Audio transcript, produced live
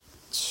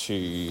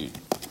to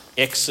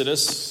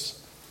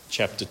Exodus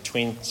chapter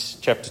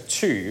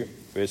 2,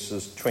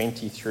 verses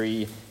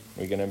 23.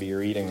 We're going to be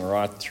reading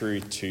right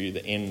through to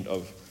the end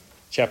of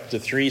chapter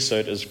 3, so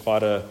it is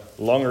quite a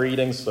long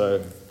reading,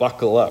 so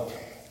buckle up.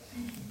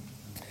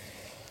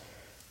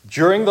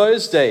 During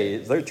those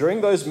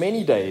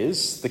many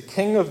days, the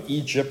king of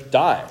Egypt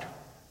died,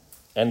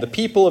 and the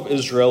people of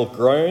Israel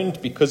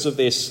groaned because of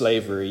their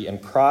slavery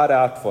and cried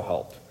out for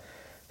help.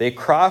 Their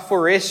cry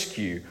for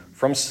rescue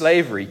from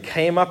slavery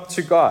came up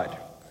to God,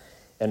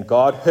 and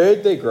God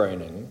heard their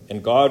groaning,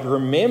 and God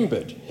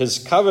remembered his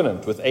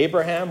covenant with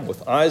Abraham,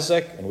 with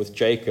Isaac, and with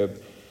Jacob.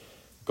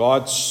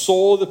 God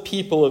saw the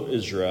people of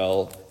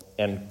Israel,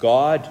 and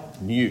God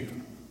knew.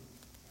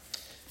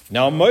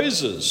 Now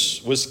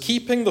Moses was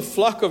keeping the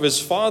flock of his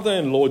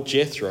father-in-law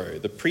Jethro,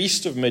 the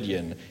priest of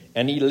Midian,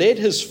 and he led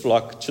his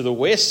flock to the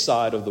west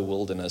side of the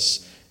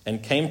wilderness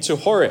and came to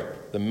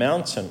Horeb, the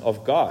mountain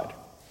of God.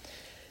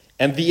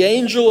 And the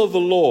angel of the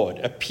Lord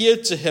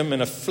appeared to him in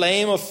a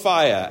flame of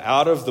fire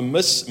out of the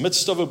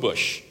midst of a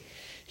bush.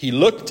 He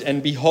looked,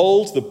 and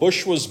behold, the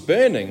bush was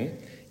burning,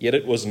 yet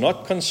it was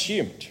not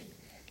consumed.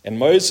 And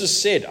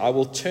Moses said, I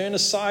will turn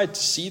aside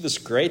to see this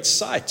great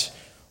sight,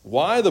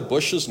 why the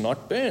bush is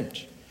not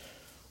burnt.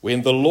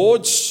 When the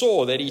Lord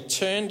saw that he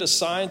turned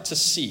aside to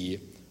see,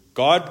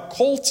 God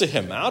called to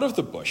him out of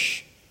the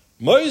bush,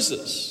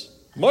 Moses,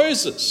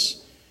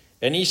 Moses.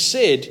 And he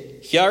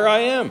said, Here I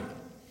am.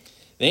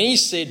 Then he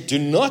said, Do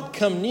not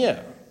come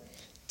near.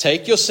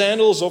 Take your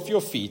sandals off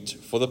your feet,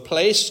 for the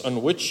place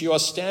on which you are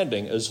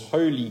standing is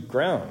holy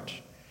ground.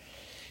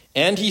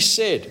 And he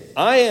said,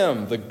 I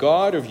am the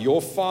God of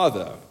your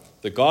father,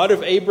 the God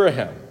of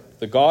Abraham,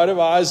 the God of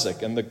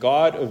Isaac, and the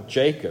God of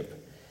Jacob.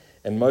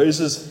 And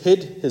Moses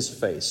hid his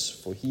face,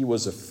 for he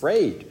was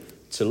afraid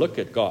to look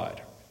at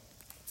God.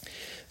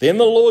 Then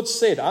the Lord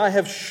said, I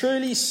have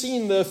surely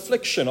seen the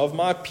affliction of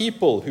my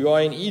people who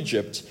are in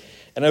Egypt,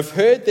 and have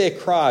heard their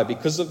cry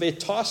because of their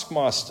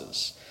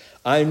taskmasters.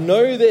 I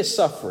know their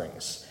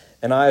sufferings,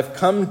 and I have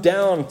come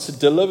down to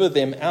deliver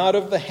them out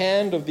of the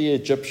hand of the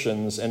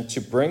Egyptians and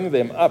to bring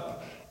them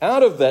up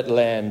out of that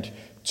land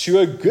to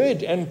a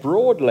good and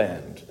broad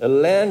land, a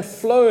land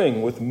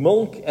flowing with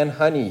milk and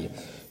honey,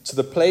 to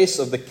the place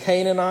of the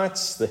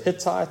Canaanites, the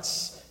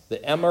Hittites,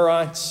 the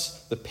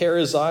Amorites, the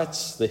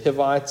Perizzites, the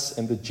Hivites,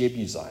 and the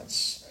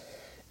Jebusites.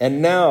 And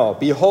now,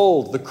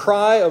 behold, the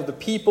cry of the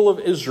people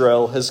of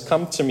Israel has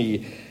come to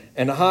me,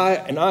 and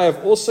I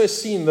have also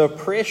seen the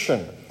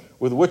oppression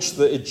with which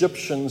the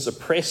Egyptians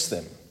oppress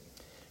them.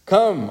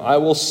 Come, I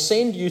will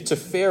send you to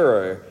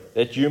Pharaoh,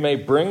 that you may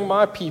bring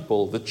my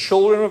people, the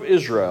children of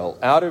Israel,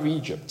 out of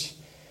Egypt.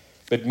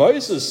 But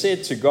Moses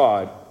said to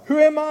God, Who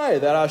am I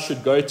that I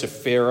should go to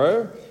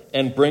Pharaoh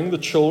and bring the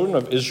children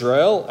of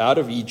Israel out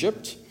of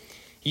Egypt?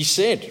 He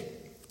said,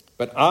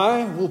 But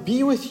I will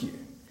be with you.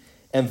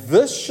 And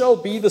this shall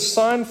be the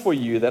sign for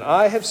you that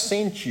I have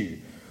sent you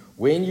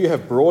when you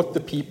have brought the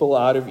people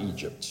out of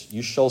Egypt.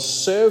 You shall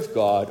serve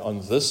God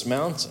on this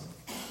mountain.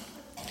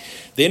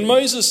 Then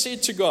Moses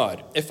said to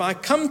God, If I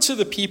come to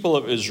the people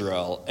of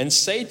Israel and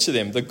say to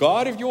them, The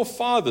God of your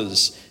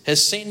fathers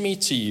has sent me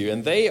to you,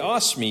 and they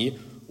ask me,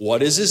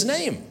 What is his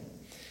name?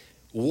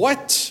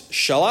 What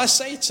shall I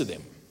say to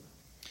them?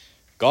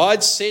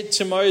 God said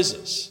to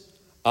Moses,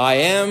 I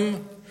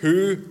am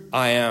who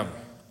I am.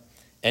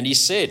 And he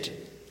said,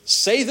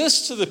 Say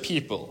this to the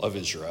people of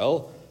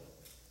Israel,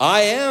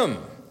 I am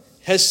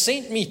has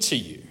sent me to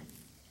you.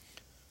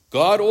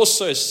 God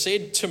also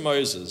said to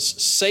Moses,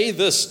 Say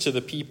this to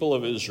the people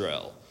of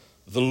Israel,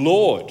 The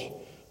Lord,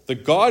 the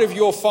God of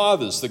your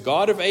fathers, the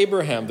God of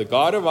Abraham, the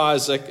God of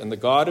Isaac, and the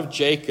God of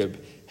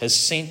Jacob, has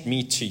sent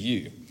me to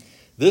you.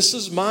 This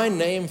is my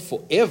name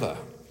forever,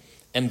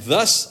 and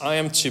thus I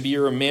am to be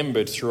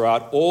remembered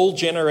throughout all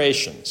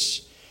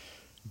generations.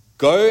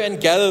 Go and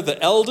gather the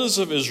elders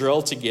of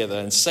Israel together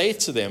and say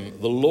to them,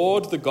 The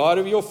Lord, the God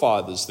of your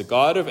fathers, the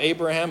God of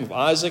Abraham, of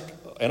Isaac,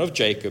 and of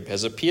Jacob,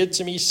 has appeared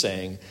to me,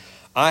 saying,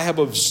 I have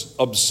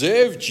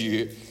observed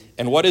you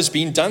and what has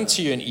been done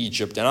to you in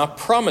Egypt, and I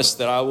promise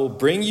that I will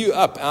bring you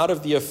up out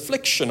of the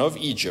affliction of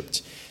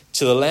Egypt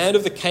to the land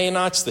of the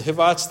Canaanites, the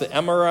Hivites, the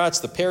Amorites,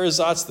 the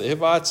Perizzites, the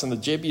Hivites, and the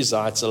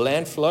Jebusites, a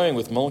land flowing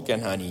with milk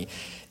and honey.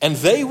 And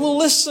they will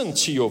listen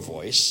to your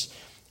voice.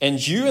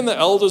 And you and the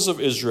elders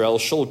of Israel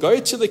shall go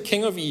to the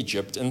king of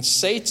Egypt and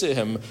say to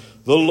him,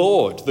 The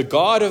Lord, the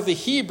God of the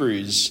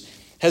Hebrews,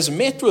 has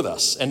met with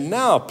us. And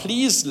now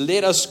please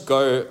let us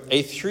go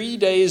a 3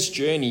 days'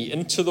 journey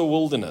into the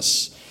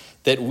wilderness,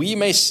 that we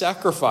may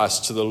sacrifice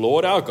to the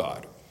Lord our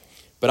God.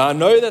 But I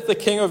know that the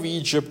king of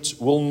Egypt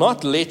will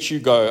not let you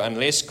go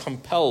unless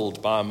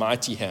compelled by a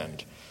mighty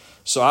hand.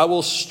 So I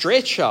will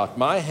stretch out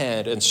my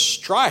hand and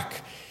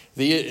strike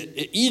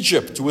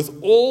Egypt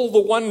with all the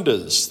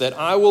wonders that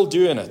I will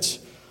do in it.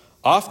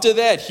 After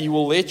that, he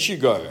will let you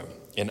go,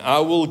 and I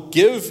will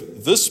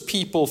give this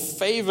people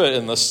favor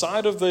in the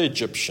sight of the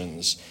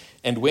Egyptians.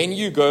 And when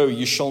you go,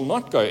 you shall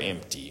not go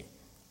empty.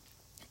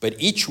 But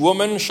each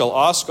woman shall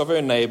ask of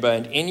her neighbor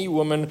and any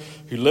woman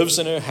who lives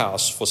in her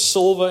house for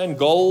silver and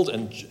gold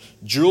and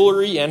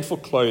jewelry and for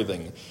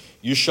clothing.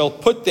 You shall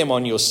put them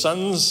on your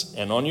sons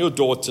and on your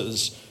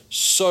daughters.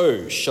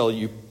 So shall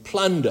you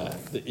plunder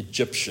the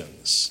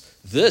Egyptians.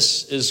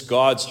 This is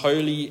God's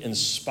holy,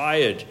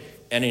 inspired,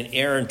 and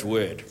inerrant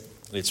word.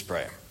 Let's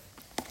pray.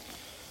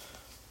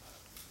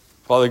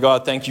 Father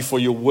God, thank you for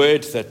your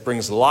word that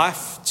brings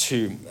life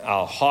to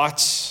our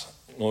hearts.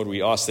 Lord,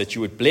 we ask that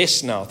you would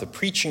bless now the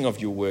preaching of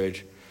your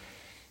word,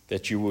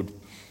 that you would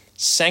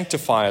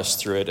sanctify us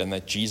through it, and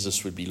that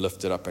Jesus would be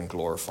lifted up and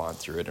glorified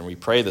through it. And we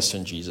pray this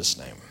in Jesus'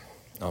 name.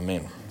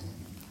 Amen.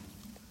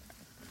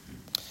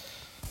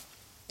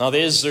 Now,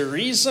 there's a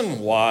reason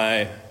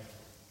why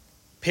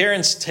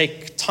parents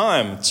take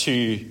time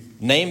to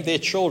name their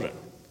children.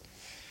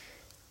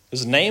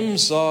 Because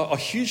names are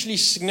hugely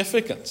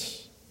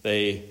significant.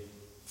 They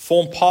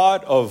form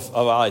part of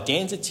our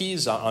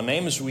identities, our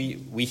names.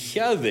 We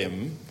hear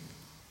them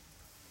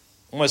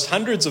almost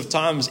hundreds of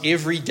times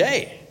every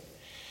day.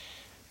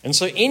 And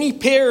so any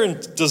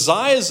parent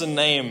desires a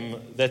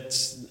name that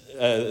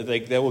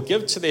they will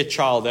give to their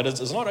child that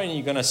is not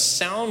only going to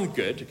sound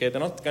good, okay, they're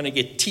not going to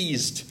get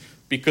teased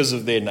because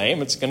of their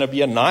name, it's going to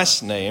be a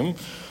nice name,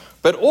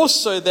 but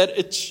also that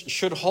it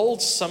should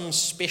hold some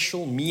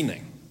special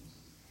meaning.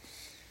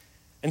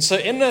 And so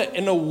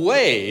in a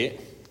way,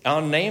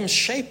 our names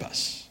shape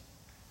us.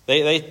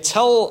 They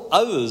tell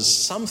others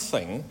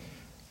something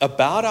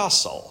about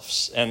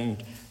ourselves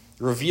and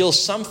reveal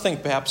something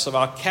perhaps of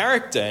our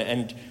character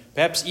and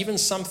perhaps even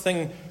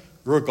something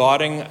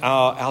regarding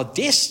our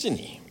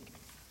destiny.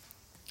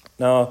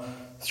 Now,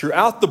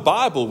 throughout the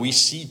Bible, we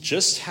see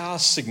just how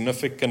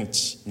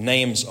significant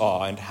names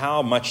are and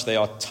how much they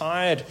are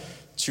tied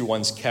to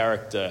one's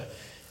character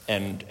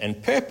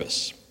and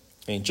purpose.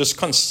 I mean, just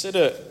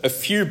consider a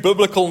few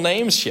biblical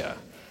names here.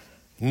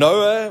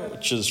 Noah,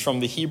 which is from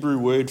the Hebrew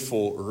word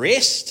for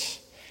rest.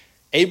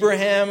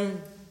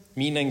 Abraham,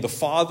 meaning the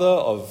father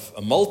of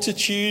a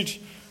multitude.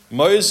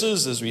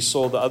 Moses, as we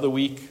saw the other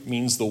week,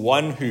 means the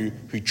one who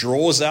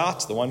draws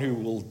out, the one who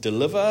will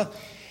deliver.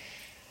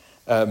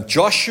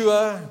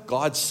 Joshua,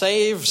 God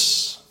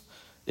saves.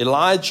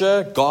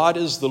 Elijah, God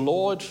is the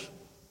Lord.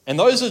 And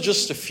those are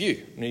just a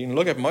few. You can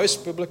look at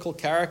most biblical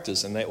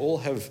characters and they all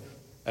have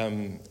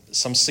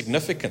some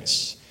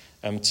significance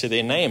to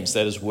their names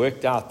that is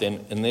worked out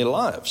then in their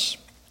lives.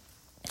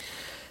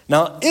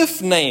 Now, if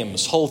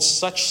names hold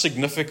such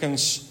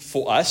significance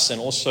for us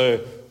and also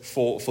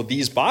for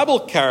these Bible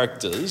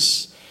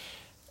characters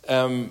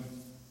in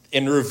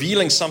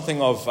revealing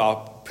something of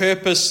our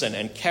purpose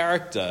and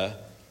character,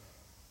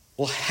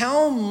 well,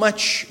 how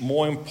much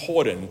more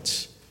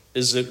important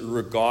is it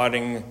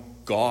regarding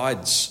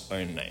God's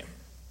own name?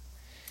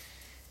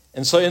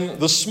 And so in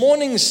this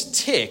morning's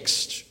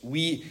text,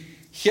 we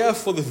hear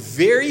for the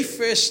very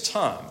first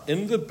time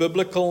in the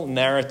biblical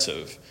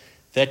narrative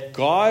that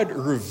God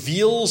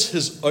reveals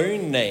his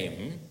own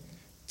name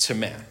to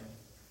man.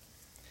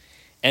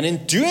 And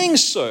in doing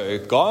so,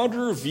 God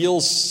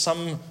reveals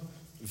some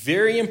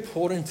very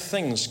important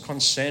things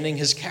concerning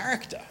his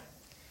character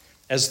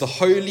as the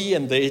holy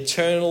and the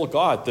eternal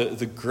God,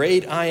 the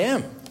great I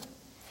am.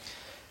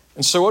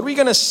 And so what we're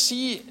going to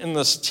see in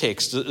this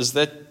text is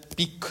that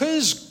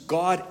because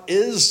God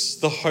is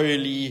the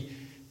holy,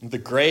 the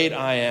great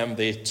I am,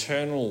 the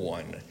eternal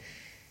one,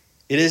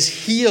 it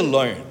is he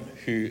alone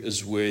who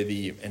is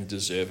worthy and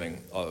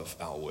deserving of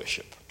our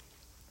worship.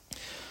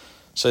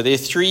 So there are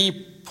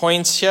 3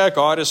 points here.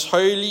 God is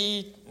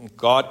holy,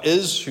 God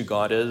is who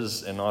God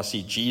is, and I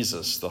see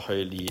Jesus, the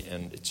holy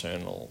and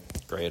eternal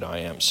great I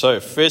am. So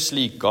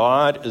firstly,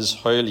 God is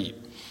holy.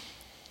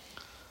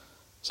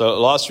 So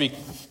last week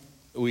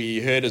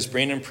we heard as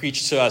Brendan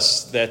preached to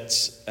us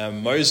that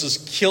Moses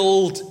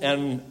killed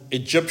an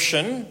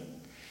Egyptian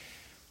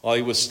while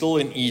he was still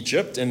in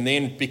Egypt, and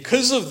then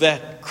because of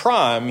that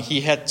crime,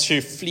 he had to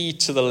flee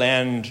to the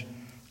land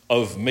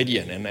of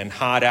Midian and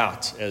hide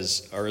out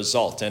as a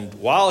result. And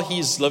while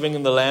he's living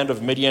in the land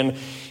of Midian,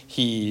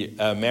 he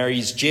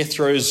marries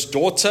Jethro's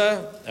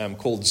daughter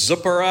called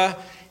Zipporah,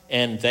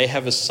 and they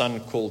have a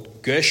son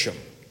called Gershom.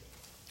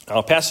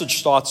 Our passage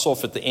starts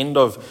off at the end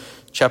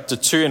of chapter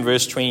 2 and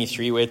verse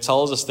 23, where it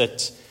tells us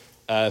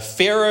that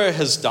Pharaoh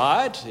has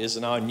died. There's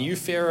now a new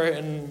Pharaoh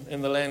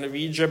in the land of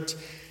Egypt.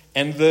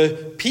 And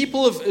the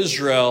people of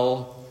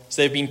Israel,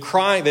 so they've been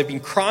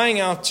crying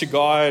out to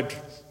God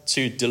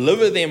to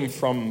deliver them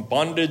from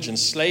bondage and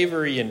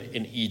slavery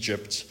in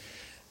Egypt.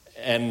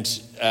 And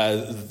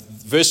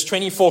verse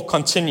 24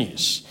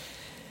 continues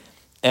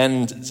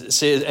and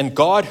says, and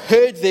God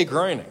heard their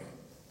groaning,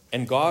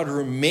 and God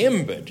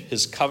remembered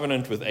his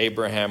covenant with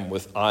Abraham,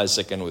 with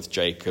Isaac, and with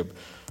Jacob.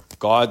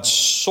 God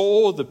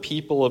saw the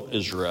people of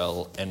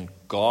Israel, and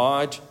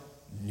God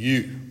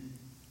knew.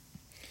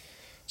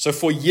 So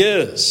for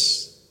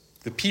years,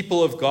 the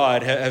people of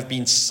God have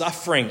been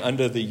suffering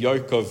under the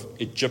yoke of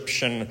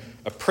Egyptian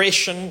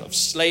oppression, of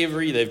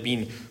slavery. They've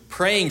been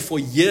praying for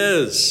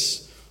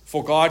years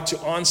for God to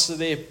answer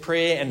their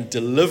prayer and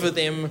deliver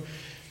them.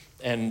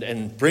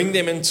 and bring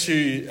them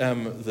into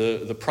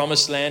the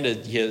promised land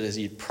as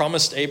he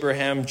promised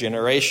Abraham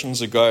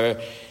generations ago.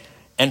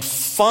 And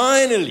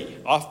finally,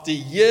 after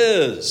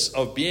years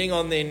of being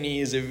on their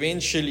knees,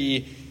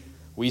 eventually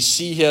we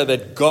see here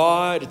that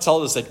it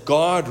tells us that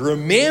God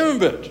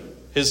remembered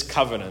his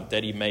covenant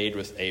that he made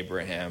with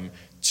Abraham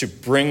to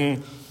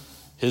bring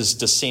his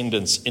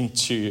descendants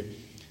into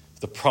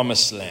the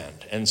promised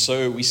land. And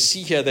so we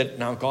see here that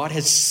now God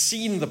has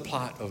seen the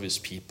plight of his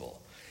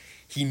people.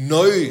 He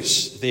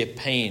knows their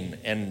pain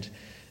and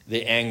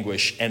their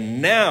anguish,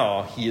 and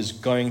now he is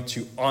going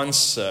to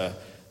answer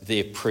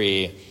their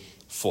prayer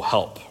for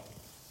help.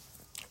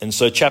 And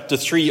so chapter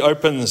 3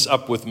 opens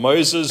up with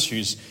Moses,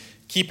 who's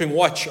keeping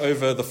watch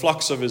over the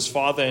flocks of his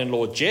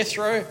father-in-law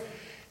Jethro.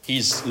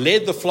 He's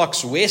led the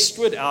flocks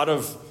westward out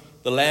of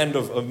the land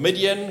of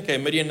Midian. Okay,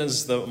 Midian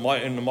is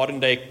in the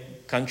modern-day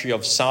country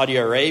of Saudi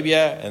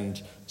Arabia,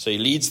 and so he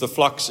leads the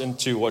flocks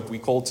into what we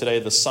call today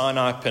the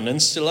Sinai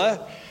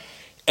Peninsula.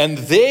 And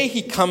there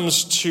he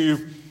comes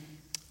to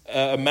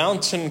a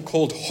mountain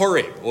called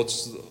Horeb, or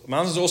the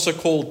mountain is also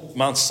called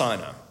Mount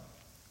Sinai.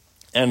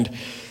 And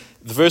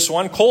verse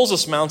 1 calls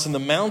this mountain the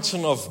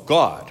mountain of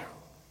God.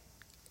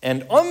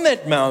 And on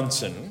that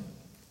mountain,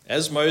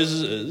 as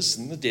Moses is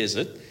in the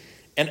desert,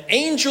 an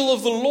angel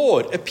of the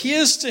Lord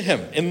appears to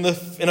him in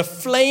a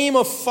flame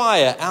of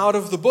fire out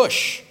of the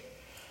bush.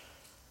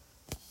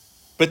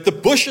 But the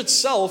bush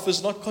itself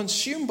is not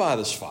consumed by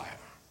this fire.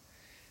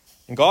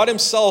 And God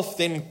himself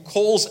then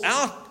calls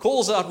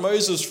out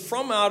Moses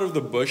from out of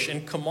the bush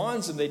and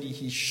commands him that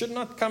he should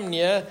not come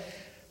near,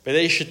 but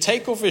that he should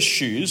take off his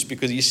shoes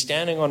because he's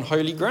standing on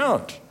holy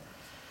ground.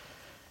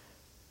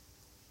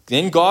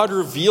 Then God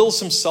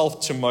reveals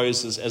himself to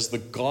Moses as the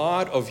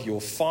God of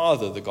your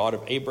father, the God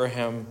of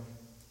Abraham,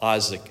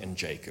 Isaac, and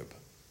Jacob.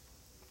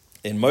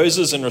 Then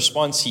Moses, in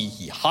response,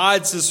 he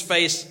hides his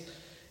face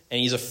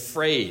and he's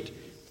afraid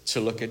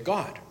to look at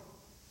God.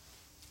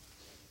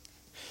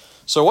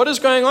 So what is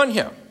going on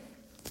here?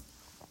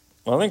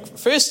 Well, I think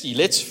firstly,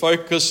 let's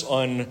focus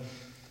on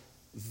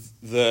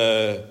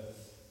the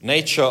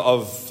nature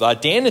of the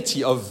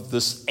identity of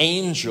this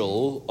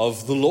angel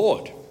of the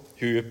Lord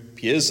who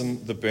appears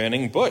in the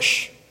burning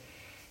bush.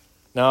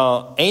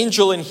 Now,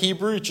 angel in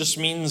Hebrew just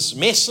means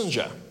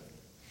messenger.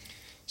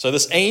 So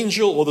this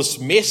angel or this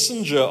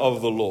messenger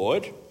of the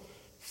Lord,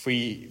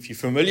 if you're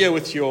familiar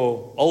with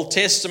your Old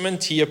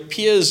Testament, he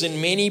appears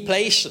in many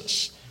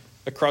places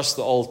across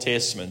the Old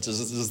Testament.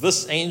 Is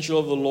this angel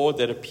of the Lord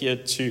that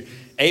appeared to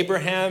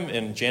Abraham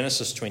in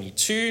Genesis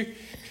 22.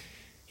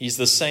 He's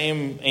the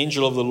same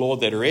angel of the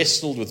Lord that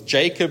wrestled with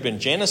Jacob in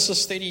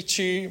Genesis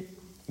 32.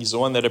 He's the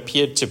one that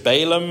appeared to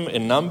Balaam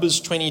in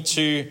Numbers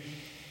 22.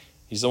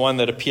 He's the one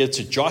that appeared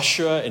to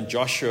Joshua in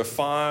Joshua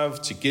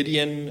 5, to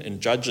Gideon in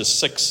Judges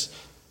 6.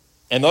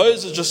 And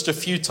those are just a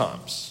few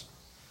times.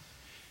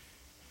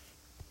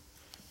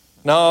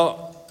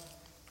 Now,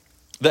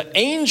 the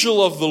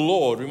angel of the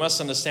Lord, we must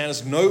understand,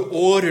 is no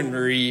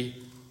ordinary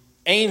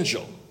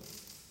angel.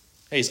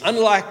 He's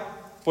unlike,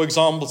 for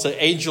example,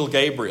 the angel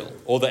Gabriel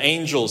or the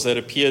angels that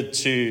appeared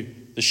to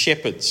the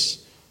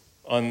shepherds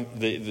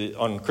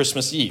on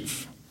Christmas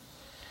Eve.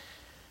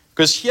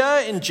 Because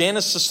here in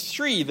Genesis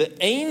 3,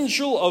 the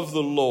angel of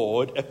the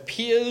Lord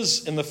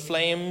appears in the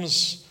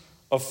flames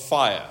of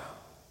fire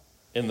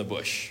in the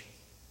bush.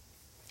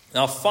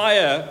 Now,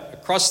 fire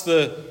across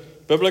the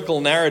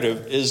biblical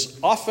narrative is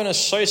often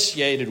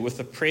associated with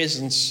the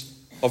presence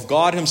of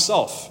God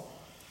himself.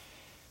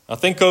 Now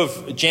think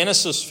of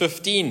Genesis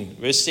 15,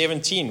 verse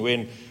 17,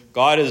 when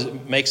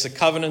God makes a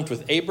covenant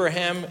with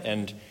Abraham,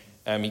 and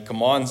he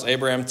commands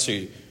Abraham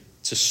to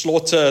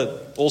slaughter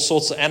all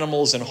sorts of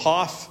animals in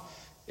half.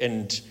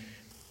 And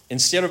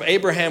instead of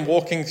Abraham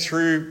walking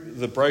through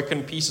the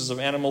broken pieces of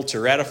animal to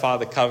ratify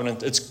the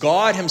covenant, it's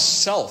God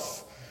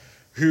himself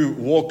who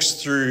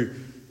walks through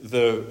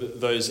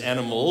those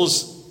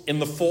animals in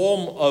the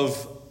form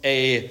of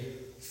a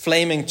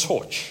flaming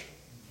torch.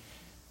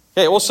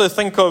 Okay, also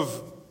think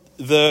of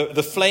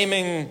the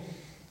flame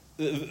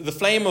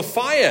of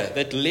fire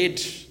that led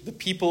the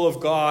people of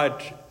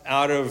God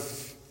out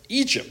of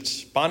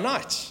Egypt by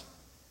night.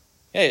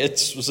 Yeah,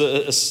 it was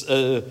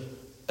a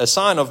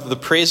sign of the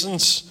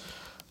presence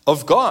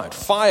of God.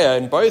 Fire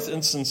in both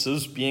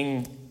instances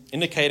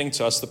indicating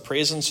to us the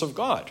presence of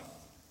God.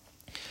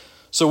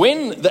 So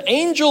when the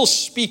angel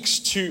speaks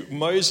to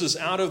Moses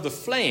out of the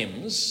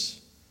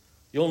flames,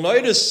 you'll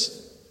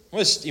notice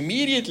almost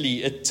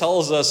immediately it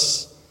tells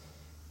us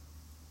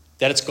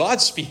that it's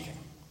God speaking.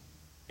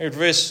 At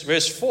verse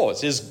 4, it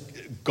says,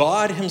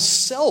 God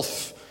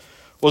himself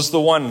was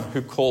the one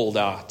who called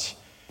out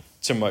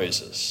to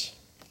Moses.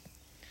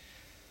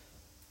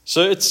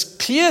 So it's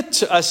clear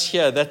to us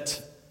here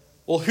that,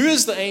 well, who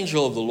is the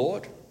angel of the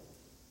Lord?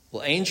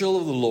 Well, angel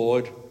of the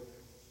Lord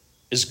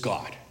is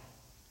God.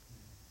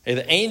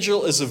 The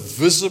angel is a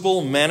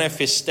visible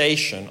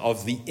manifestation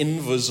of the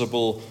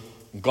invisible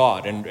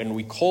God. And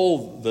we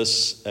call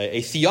this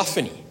a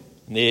theophany.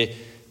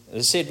 As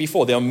I said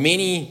before, there are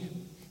many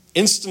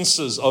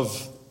instances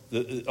of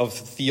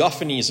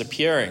theophanies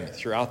appearing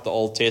throughout the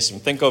Old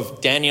Testament. Think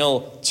of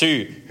Daniel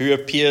 2, who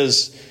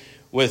appears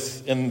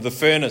in the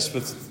furnace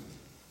with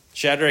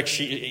Shadrach,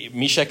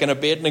 Meshach, and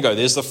Abednego.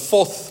 There's the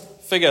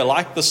fourth figure,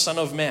 like the Son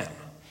of Man.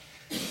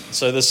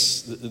 So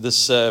this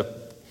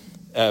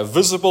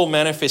visible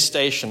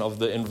manifestation of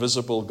the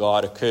invisible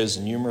God occurs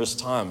numerous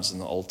times in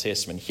the Old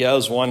Testament.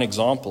 Here's one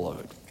example of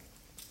it.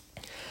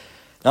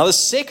 Now, the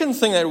second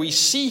thing that we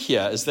see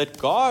here is that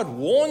God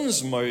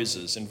warns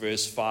Moses in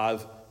verse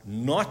 5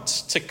 not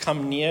to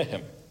come near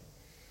him.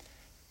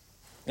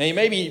 Now, you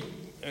maybe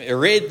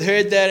heard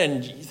that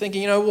and you're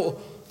thinking,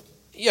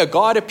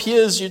 God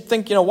appears, you'd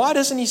think, why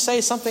doesn't he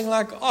say something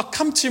like, "Oh,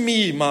 come to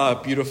me, my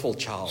beautiful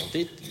child.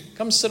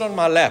 Come sit on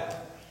my lap."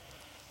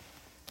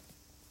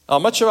 Now,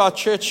 much of our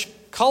church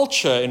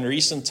culture in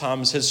recent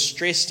times has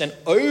stressed an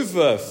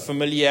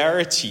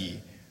over-familiarity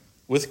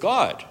with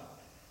God.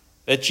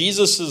 That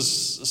Jesus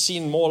is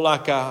seen more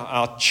like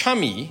our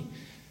chummy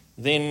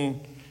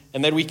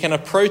and that we can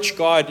approach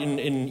God in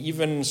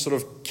even sort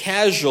of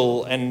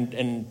casual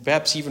and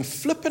perhaps even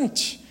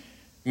flippant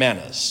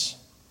manners.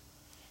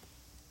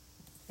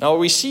 Now, what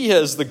we see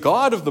here is the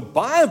God of the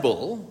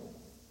Bible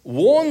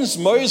warns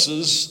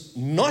Moses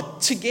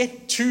not to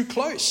get too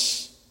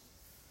close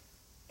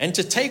and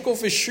to take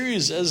off his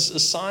shoes as a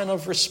sign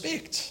of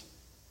respect.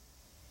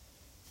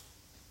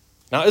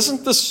 Now,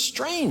 isn't this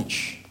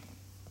strange?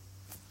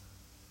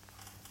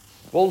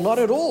 Well, not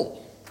at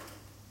all.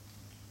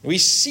 We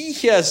see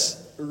here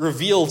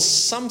revealed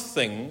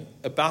something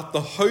about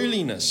the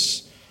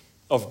holiness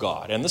of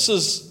God. And this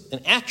is an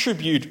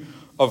attribute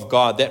of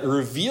God that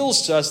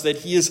reveals to us that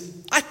he is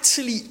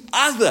utterly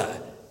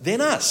other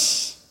than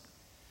us.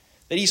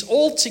 That he's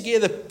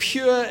altogether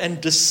pure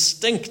and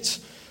distinct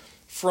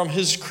from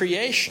his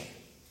creation.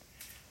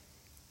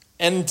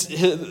 And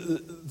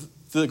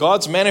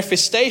God's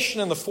manifestation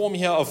in the form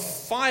here of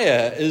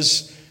fire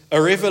is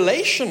a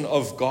revelation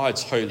of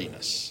God's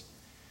holiness.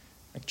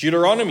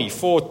 Deuteronomy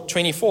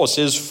 4:24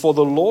 says, "For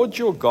the Lord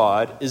your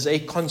God is a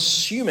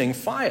consuming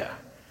fire,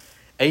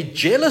 a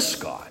jealous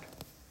God."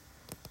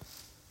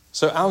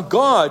 So our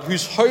God,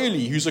 who's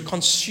holy, who's a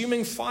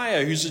consuming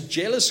fire, who's a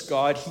jealous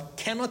God, he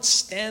cannot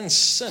stand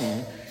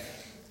sin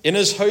in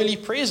his holy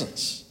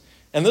presence.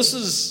 And this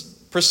is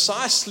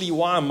precisely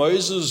why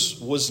Moses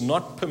was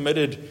not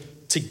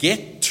permitted to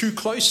get too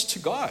close to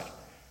God.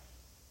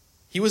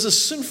 He was a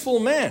sinful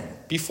man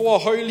before a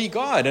holy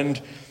God,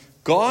 and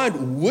God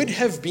would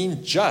have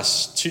been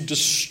just to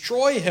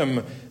destroy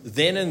him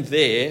then and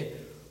there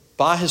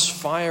by his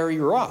fiery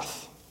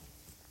wrath.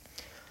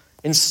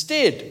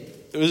 Instead,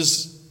 it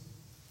was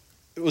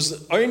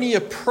the only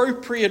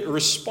appropriate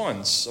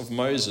response of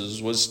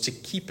Moses was to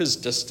keep his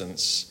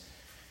distance,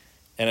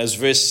 and as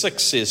verse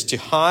 6 says, to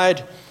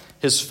hide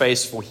his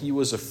face, for he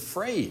was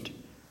afraid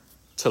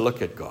to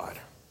look at God.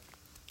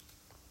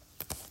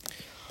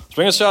 Let's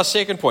bring us to our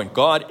second point.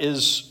 God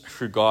is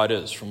who God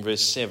is, from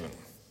verse 7.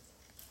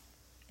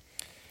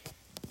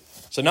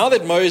 So now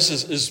that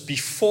Moses is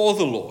before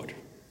the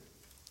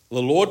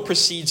Lord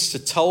proceeds to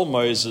tell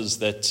Moses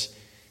that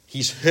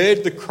he's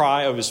heard the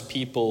cry of his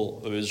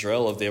people of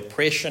Israel, of the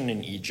oppression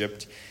in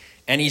Egypt,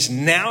 and he's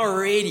now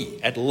ready,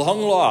 at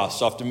long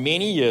last, after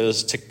many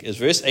years, as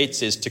verse 8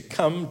 says, to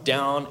come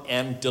down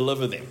and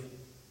deliver them.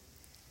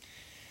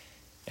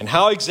 And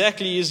how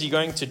exactly is he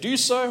going to do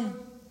so?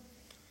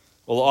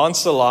 Well, the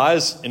answer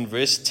lies in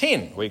verse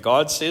 10, where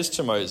God says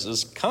to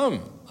Moses,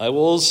 "Come, I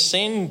will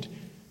send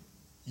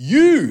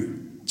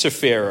you to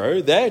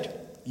Pharaoh,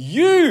 that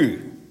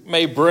you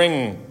may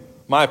bring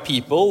my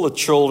people, the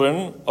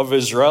children of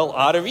Israel,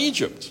 out of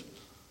Egypt."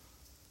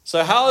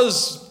 So how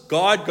is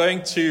God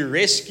going to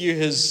rescue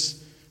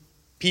his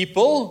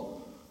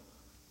people?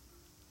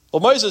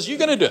 Well, Moses, you're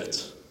going to do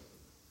it.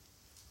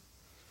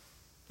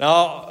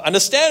 Now,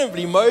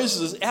 understandably,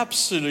 Moses is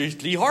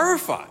absolutely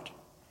horrified.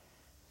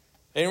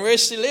 In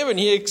verse 11,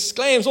 he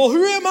exclaims, "Well,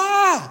 who am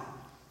I?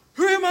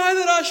 Who am I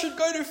that I should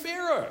go to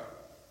Pharaoh?"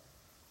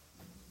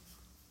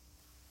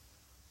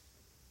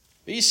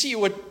 But you see,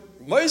 what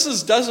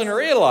Moses doesn't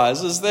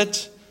realize is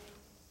that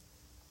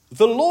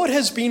the Lord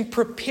has been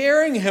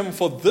preparing him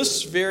for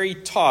this very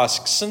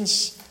task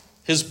since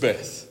his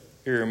birth.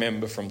 You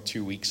remember from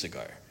 2 weeks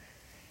ago.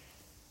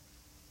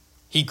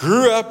 He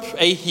grew up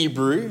a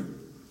Hebrew,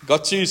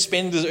 got to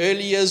spend his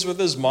early years with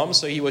his mom,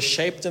 so he was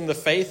shaped in the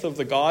faith of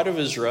the God of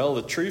Israel,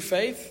 the true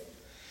faith.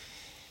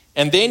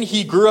 And then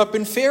he grew up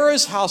in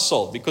Pharaoh's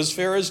household because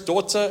Pharaoh's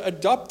daughter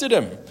adopted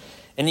him.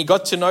 And he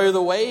got to know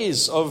the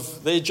ways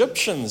of the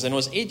Egyptians and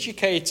was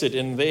educated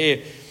in their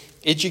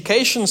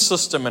education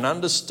system and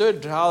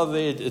understood how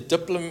their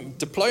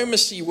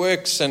diplomacy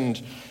works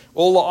and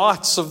all the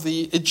arts of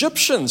the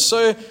Egyptians.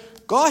 So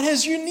God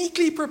has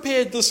uniquely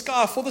prepared this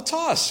guy for the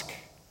task.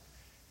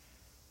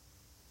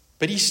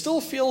 But he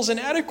still feels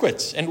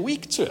inadequate and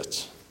weak to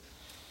it.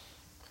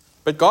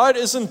 But God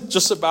isn't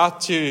just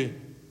about to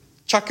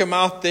chuck him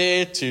out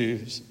there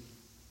to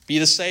be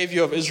the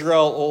savior of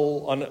Israel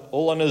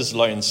all on his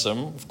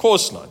lonesome. Of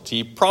course not.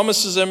 He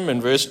promises him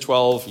in verse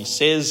 12, he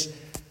says,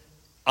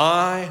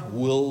 "I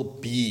will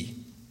be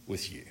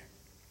with you.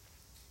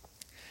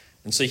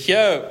 And so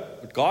here,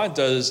 what God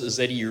does is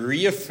that he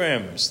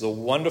reaffirms the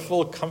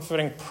wonderful,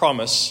 comforting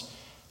promise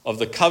of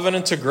the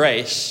covenant of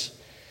grace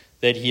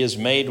that he has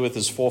made with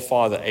his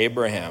forefather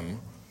Abraham.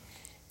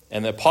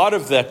 And that part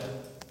of that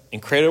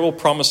incredible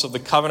promise of the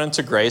covenant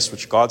of grace,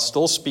 which God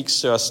still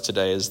speaks to us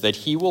today, is that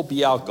he will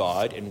be our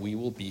God and we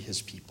will be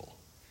his people.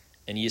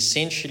 And he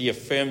essentially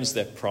affirms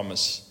that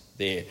promise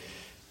there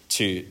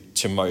to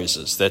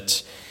Moses,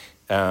 that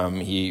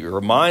he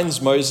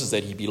reminds Moses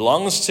that he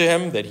belongs to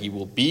him, that he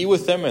will be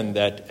with him, and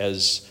that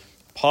as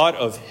part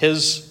of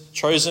his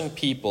chosen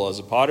people, as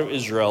a part of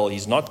Israel,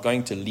 he's not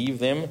going to leave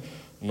them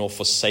nor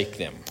forsake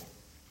them.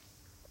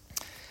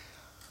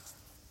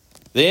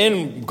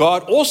 Then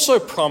God also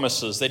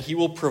promises that he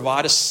will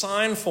provide a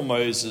sign for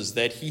Moses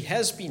that he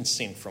has been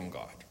sent from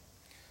God.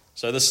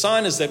 So the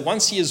sign is that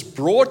once he has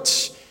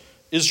brought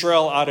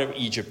Israel out of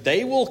Egypt,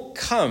 they will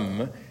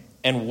come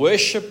and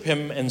worship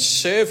him and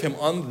serve him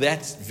on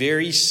that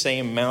very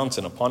same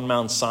mountain, upon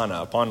Mount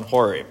Sinai, upon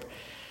Horeb.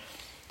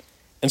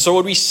 And so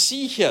what we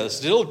see here,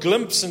 this little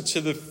glimpse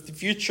into the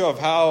future of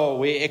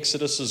where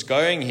Exodus is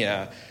going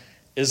here,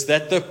 is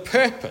that the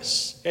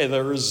purpose,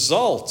 the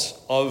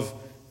result of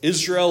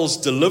Israel's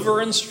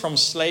deliverance from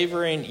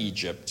slavery in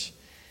Egypt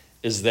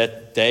is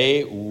that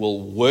they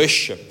will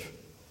worship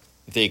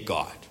their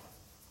God.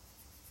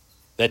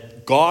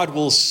 That God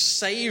will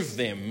save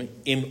them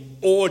in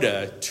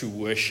order to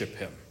worship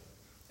him.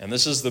 And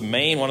this is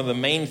one of the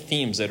main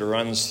themes that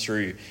runs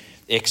through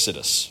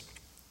Exodus.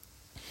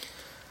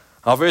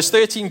 Now, verse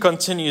 13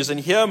 continues, and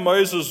here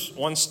Moses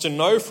wants to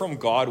know from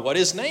God what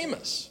his name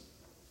is.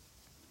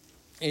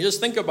 You just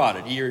think about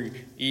it.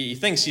 He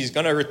thinks he's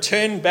going to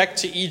return back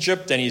to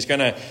Egypt and he's going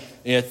to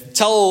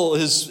tell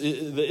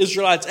the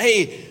Israelites,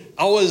 hey,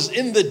 I was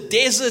in the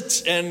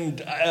desert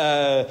and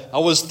I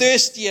was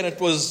thirsty and it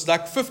was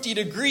like 50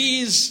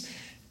 degrees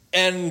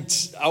and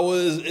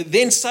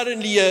then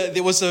suddenly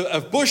there was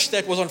a bush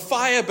that was on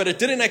fire, but it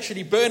didn't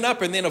actually burn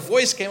up, and then a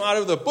voice came out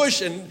of the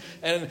bush and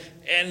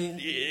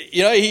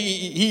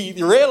he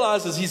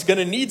realizes he's going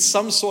to need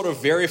some sort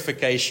of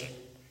verification.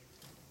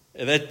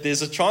 That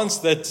there's a chance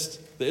that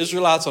the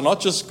Israelites are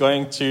not just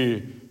going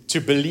to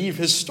believe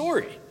his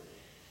story.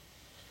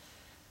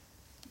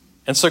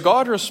 And so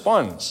God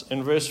responds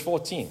in verse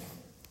 14.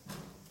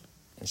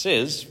 It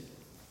says,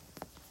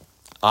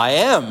 I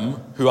am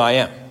who I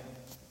am.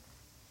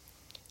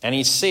 And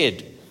he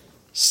said,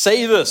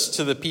 say this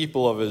to the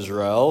people of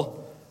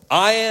Israel,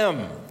 I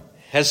am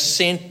has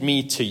sent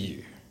me to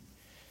you.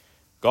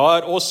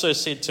 God also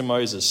said to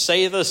Moses,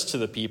 say this to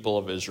the people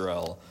of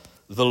Israel,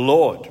 the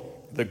Lord,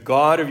 the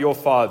God of your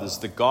fathers,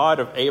 the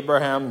God of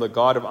Abraham, the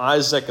God of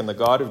Isaac, and the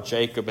God of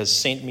Jacob has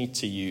sent me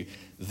to you.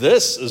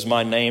 This is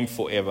my name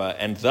forever,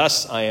 and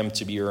thus I am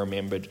to be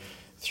remembered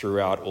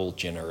throughout all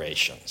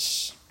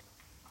generations.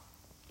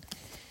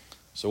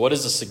 So what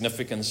is the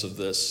significance of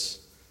this?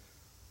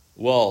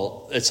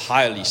 Well, it's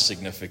highly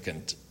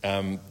significant.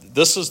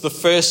 This is the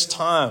first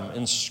time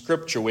in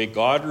Scripture where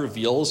God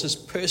reveals his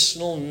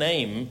personal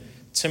name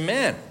to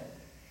man.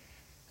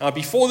 Now,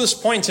 before this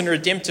point in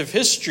redemptive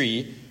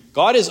history,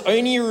 God has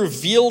only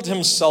revealed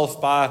himself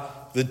by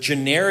the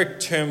generic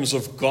terms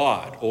of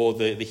God, or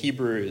the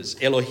Hebrew is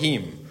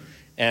Elohim,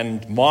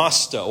 and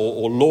Master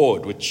or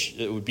Lord, which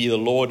it would be the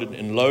Lord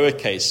in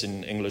lowercase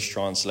in English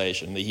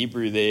translation. The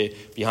Hebrew there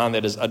behind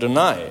that is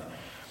Adonai.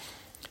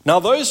 Now,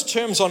 those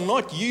terms are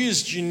not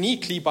used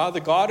uniquely by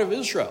the God of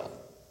Israel.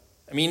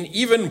 I mean,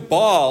 even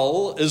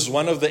Baal is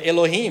one of the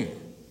Elohim.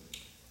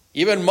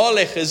 Even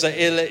Molech is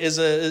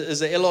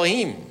a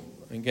Elohim.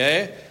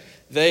 Okay?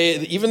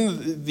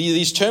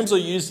 These terms are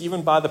used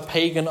even by the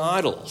pagan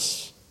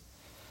idols.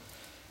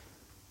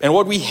 And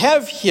what we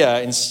have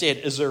here instead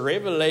is a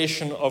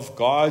revelation of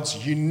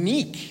God's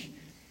unique,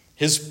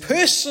 his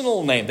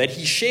personal name that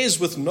he shares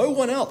with no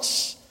one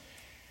else.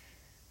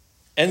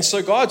 And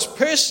so God's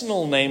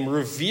personal name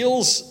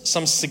reveals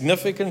some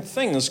significant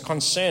things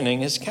concerning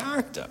his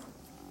character.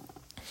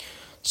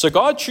 So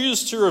God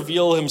chooses to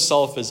reveal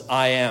himself as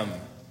I am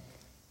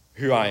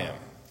who I am.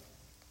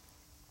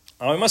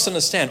 Now we must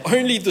understand,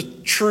 only the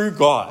true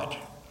God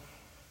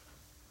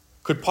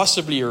could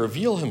possibly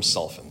reveal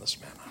himself in this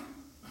manner.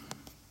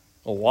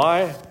 Well,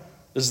 why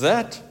is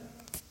that?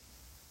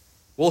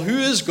 Well, who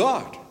is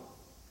God?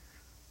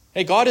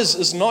 Hey, God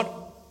is not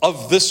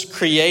of this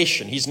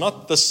creation. He's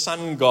not the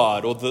sun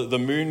god or the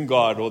moon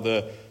god or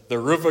the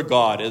river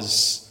god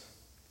as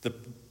the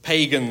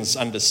pagans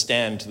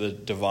understand the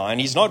divine.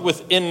 He's not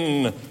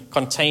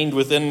contained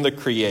within the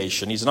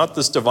creation. He's not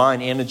this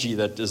divine energy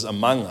that is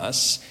among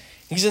us.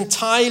 He's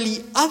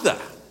entirely other.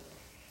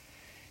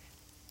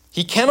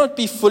 He cannot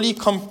be fully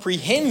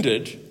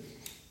comprehended,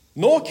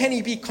 nor can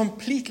he be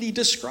completely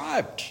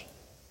described.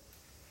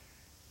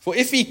 For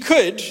if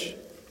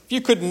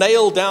you could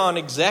nail down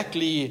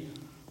exactly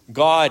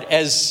God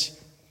as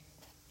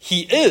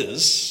he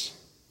is,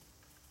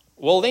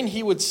 well, then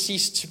he would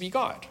cease to be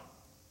God.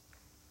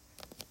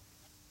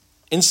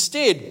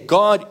 Instead,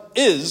 God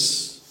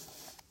is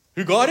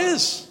who God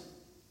is.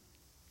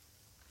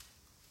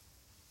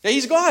 Yeah,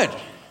 he's God.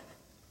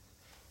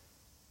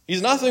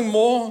 He's nothing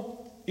more.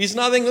 He's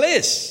nothing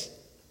less.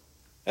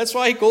 That's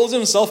why he calls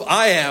himself,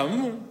 I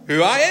am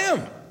who I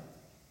am.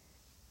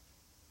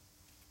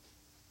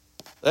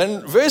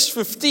 Then verse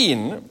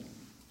 15,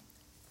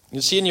 you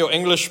see in your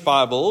English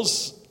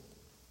Bibles,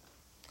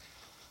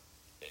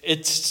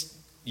 it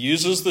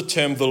uses the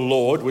term the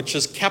Lord, which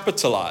is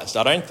capitalized.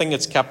 I don't think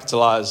it's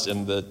capitalized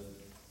in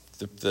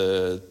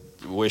the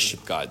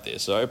worship guide there.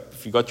 So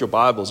if you've got your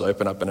Bibles,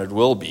 open up and it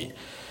will be.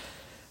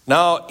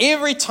 Now,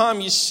 every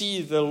time you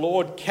see the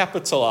Lord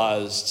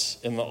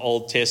capitalized in the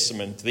Old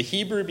Testament, the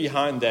Hebrew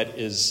behind that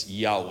is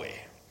Yahweh.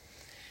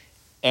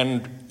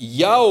 And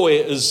Yahweh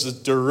is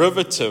the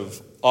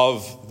derivative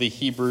of the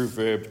Hebrew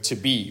verb to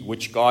be,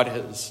 which God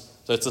has.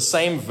 So it's the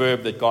same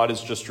verb that God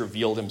has just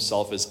revealed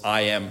himself as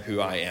I am who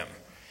I am.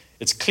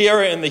 It's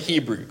clearer in the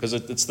Hebrew because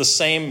it's the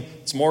same.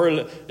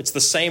 It's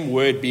the same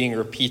word being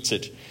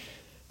repeated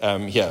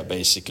here,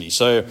 basically.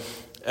 So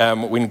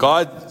when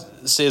God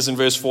says in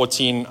verse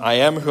 14, I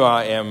am who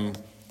I am,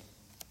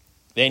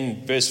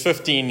 then verse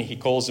 15, he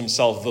calls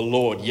himself the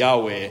Lord,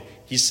 Yahweh.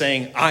 He's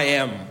saying, I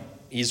am.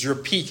 He's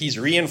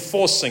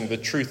reinforcing the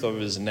truth of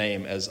his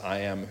name as I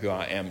am who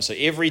I am. So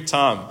every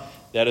time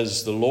that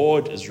is the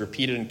Lord is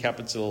repeated in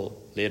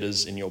capital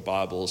letters in your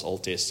Bibles,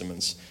 Old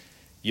Testaments,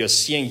 you're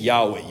seeing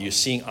Yahweh, you're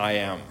seeing I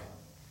am.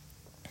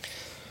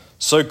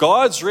 So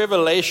God's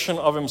revelation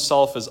of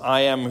himself as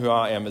I am who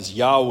I am, as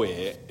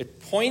Yahweh,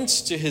 it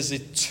points to his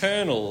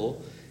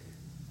eternal,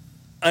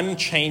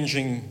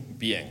 unchanging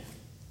being.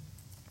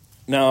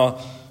 Now,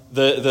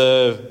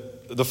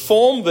 the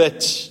form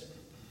that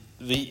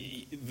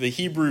the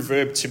Hebrew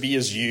verb to be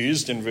is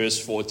used in verse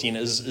 14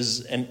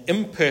 is an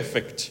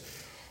imperfect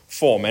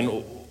form.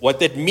 And what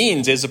that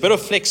means, there's a bit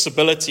of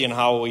flexibility in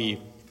how we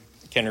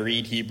can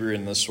read Hebrew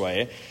in this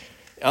way.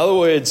 In other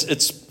words,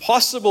 it's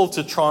possible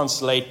to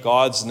translate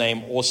God's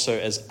name also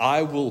as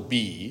I will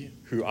be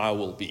who I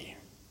will be.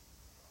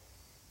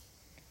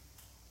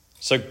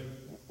 So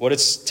what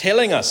it's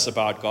telling us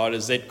about God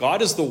is that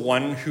God is the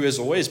one who has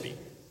always been.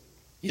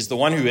 He's the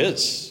one who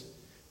is.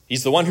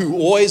 He's the one who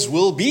always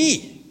will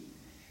be.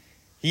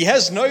 He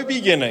has no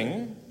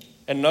beginning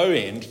and no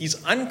end.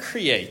 He's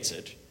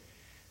uncreated.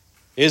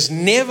 There's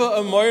never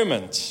a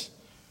moment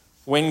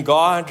when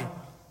God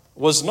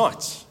was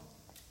not.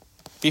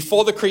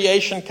 Before the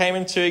creation came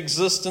into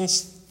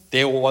existence,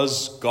 there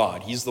was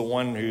God. He's the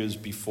one who is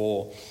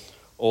before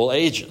all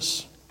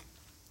ages.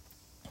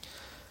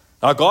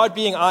 Now, God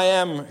being I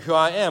am who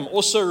I am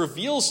also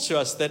reveals to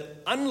us that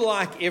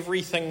unlike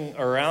everything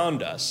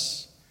around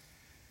us,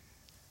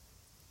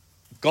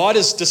 God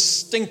is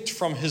distinct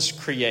from his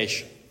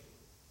creation.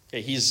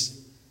 Okay,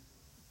 he's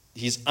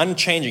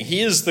unchanging.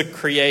 He is the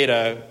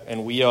creator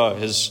and we are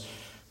his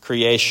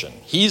creation.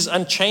 He's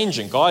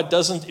unchanging. God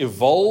doesn't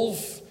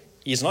evolve.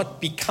 He's not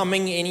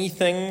becoming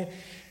anything.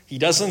 He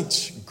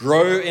doesn't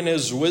grow in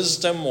his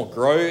wisdom or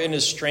grow in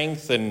his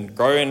strength and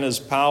grow in his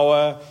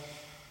power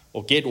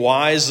or get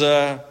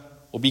wiser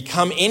or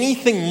become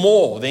anything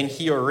more than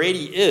he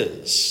already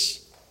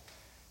is.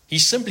 He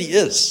simply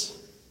is.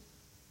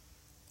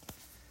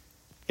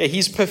 Okay,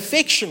 he's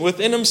perfection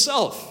within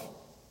himself.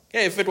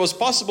 Okay, if it was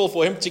possible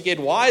for him to get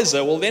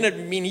wiser, well, then it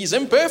would mean he's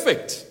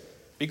imperfect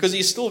because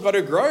he's still got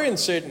to grow in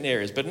certain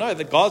areas. But no,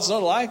 God's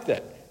not like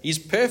that. He's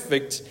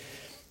perfect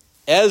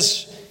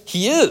as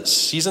he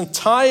is. He's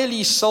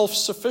entirely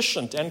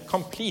self-sufficient and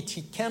complete.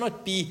 He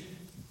cannot be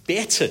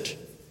bettered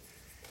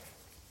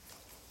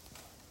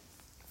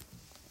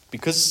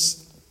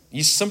because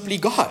he's simply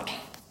God.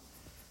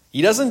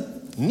 He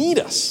doesn't need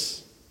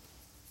us.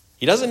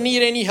 He doesn't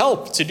need any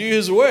help to do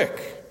his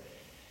work.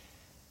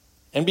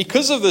 And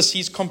because of this,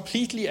 he's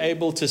completely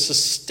able to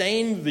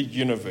sustain the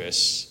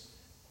universe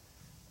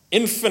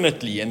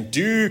infinitely and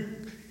do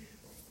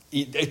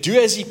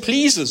as he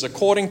pleases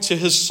according to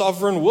his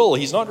sovereign will.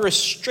 He's not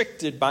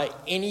restricted by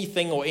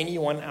anything or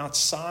anyone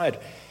outside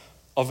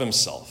of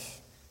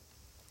himself.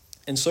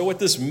 And so what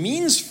this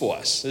means for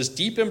us, there's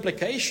deep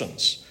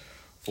implications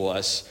for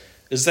us,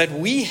 is that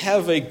we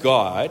have a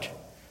God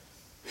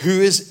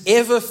who is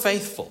ever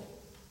faithful,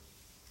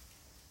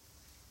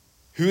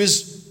 who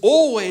is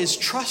always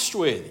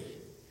trustworthy,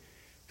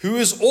 who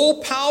is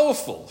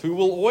all-powerful, who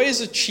will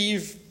always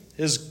achieve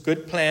his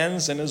good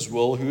plans and his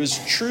will, who is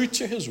true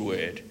to his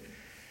word,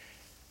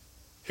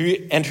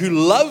 who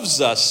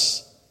loves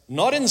us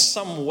not in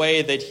some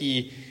way that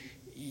he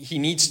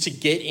needs to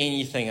get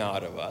anything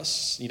out of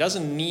us. He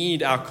doesn't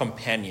need our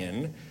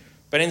companion,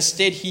 but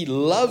instead he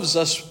loves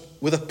us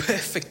with a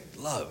perfect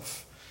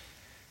love.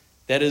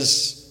 That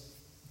is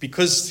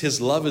because his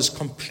love is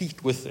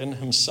complete within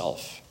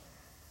himself.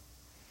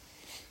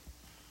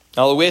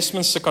 Now, the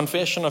Westminster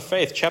Confession of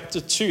Faith, chapter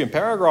 2, in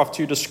paragraph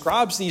 2,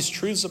 describes these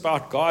truths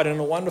about God in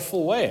a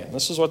wonderful way. And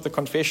this is what the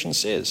confession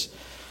says.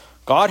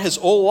 God has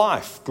all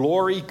life,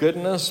 glory,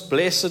 goodness,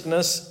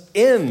 blessedness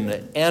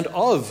in and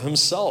of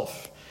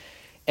himself,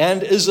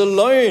 and is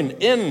alone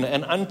in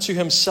and unto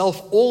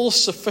himself all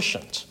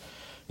sufficient,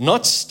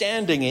 not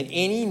standing in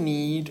any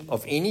need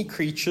of any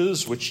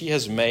creatures which he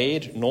has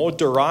made, nor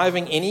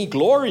deriving any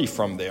glory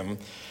from them,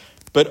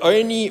 but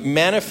only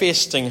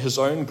manifesting his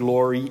own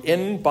glory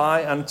in,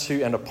 by,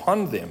 unto, and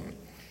upon them.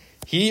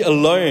 He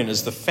alone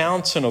is the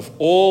fountain of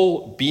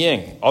all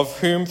being, of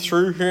whom,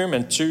 through whom,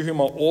 and to whom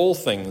are all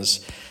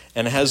things,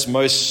 and has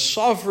most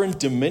sovereign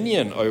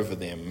dominion over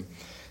them,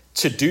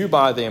 to do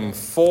by them,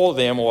 for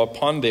them, or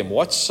upon them,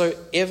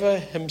 whatsoever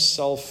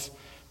himself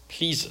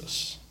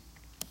pleases.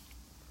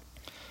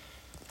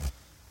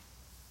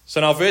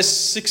 So now verse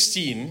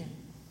 16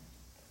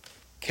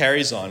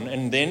 carries on,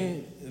 and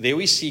then there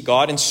we see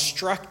God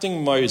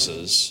instructing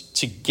Moses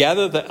to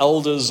gather the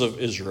elders of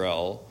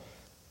Israel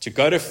to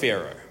go to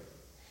Pharaoh.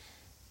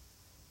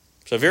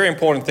 So a very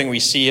important thing we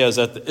see here is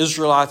that the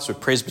Israelites were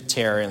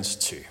Presbyterians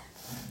too.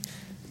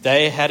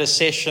 They had a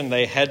session,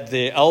 they had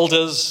their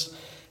elders,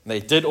 they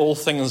did all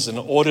things in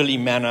an orderly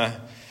manner,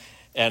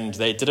 and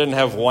they didn't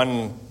have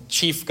one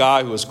chief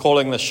guy who was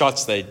calling the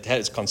shots. They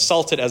had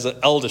consulted as an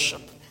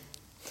eldership.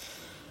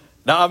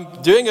 Now,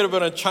 I'm doing it a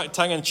bit of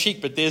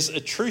tongue-in-cheek, but there's a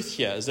truth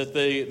here, is that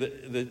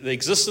the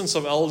existence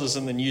of elders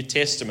in the New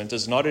Testament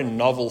is not a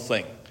novel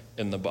thing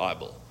in the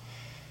Bible.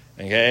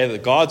 Okay,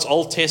 God's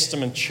Old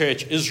Testament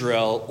church,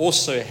 Israel,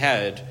 also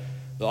had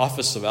the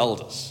office of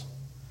elders.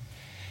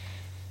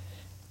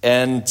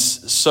 And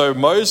so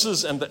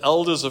Moses and the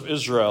elders of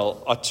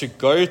Israel are to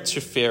go to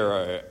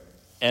Pharaoh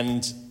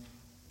and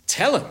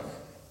tell him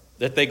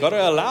that they got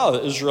to allow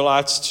the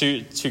Israelites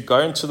to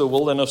go into the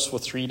wilderness for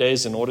 3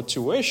 days in order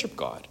to worship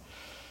God.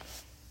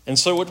 And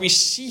so what we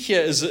see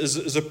here is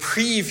a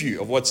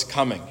preview of what's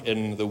coming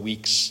in the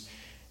weeks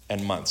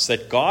and months,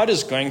 that God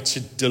is going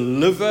to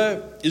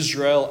deliver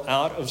Israel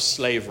out of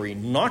slavery,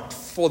 not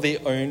for their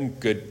own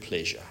good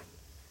pleasure.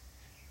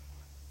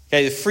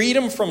 Okay, the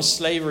freedom from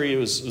slavery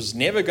was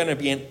never going to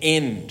be an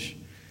end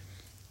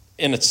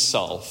in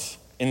itself.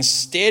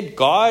 Instead,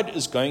 God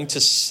is going to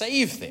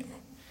save them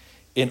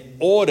in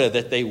order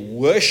that they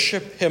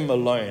worship him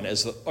alone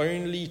as the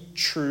only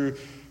true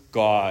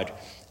God,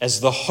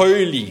 as the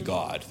holy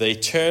God, the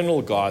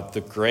eternal God,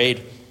 the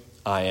great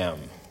I am.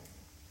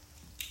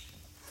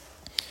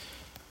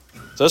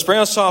 So let's bring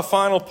us to our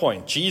final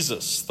point.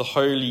 Jesus, the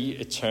holy,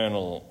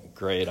 eternal,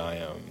 great I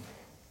am.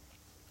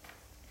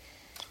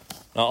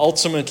 Now,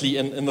 ultimately,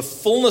 in the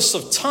fullness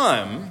of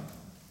time,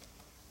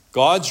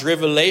 God's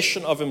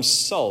revelation of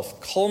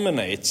himself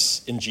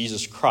culminates in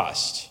Jesus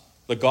Christ,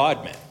 the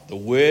God-man, the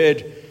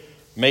Word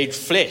made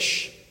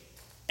flesh.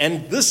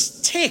 And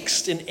this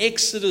text in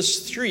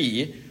Exodus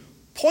 3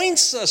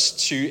 points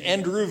us to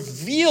and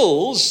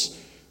reveals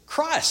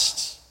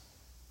Christ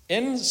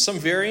in some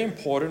very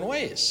important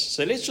ways.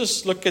 So let's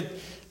just look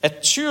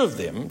at two of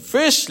them.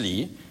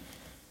 Firstly,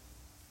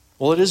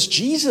 well, it is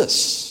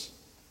Jesus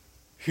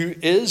who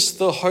is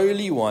the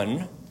Holy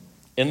One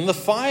in the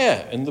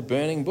fire, in the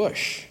burning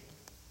bush.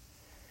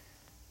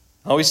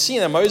 Now we've seen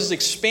that Moses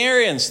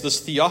experienced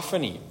this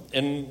theophany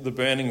in the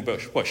burning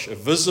bush, a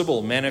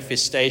visible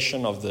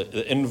manifestation of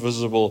the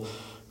invisible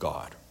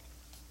God.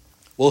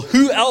 Well,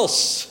 who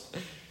else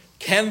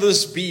can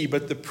this be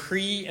but the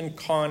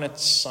pre-incarnate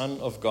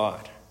Son of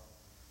God?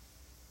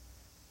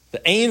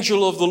 The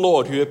angel of the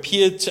Lord who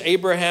appeared to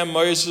Abraham,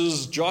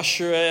 Moses,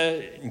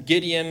 Joshua, and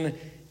Gideon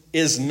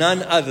is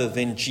none other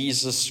than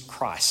Jesus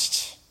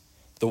Christ,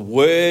 the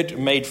Word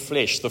made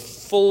flesh, the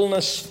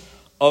fullness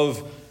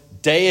of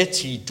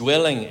deity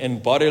dwelling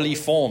in bodily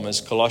form,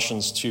 as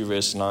Colossians 2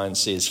 verse 9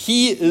 says.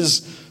 He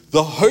is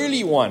the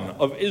Holy One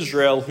of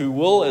Israel who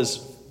will,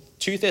 as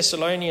 2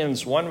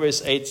 Thessalonians 1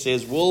 verse 8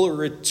 says, will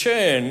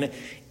return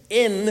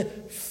in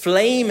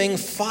flaming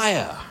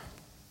fire.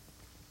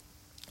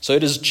 So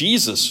it is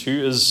Jesus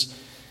who is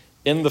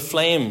in the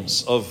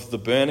flames of the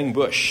burning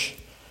bush.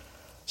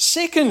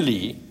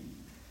 Secondly,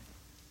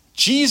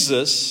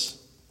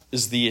 Jesus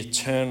is the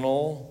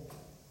eternal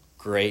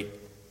great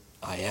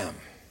I am.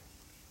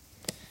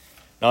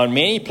 Now, in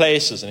many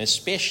places, and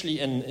especially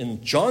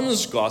in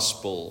John's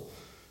Gospel,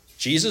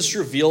 Jesus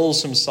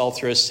reveals himself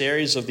through a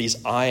series of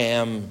these I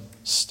am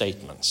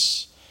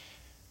statements.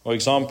 For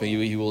example,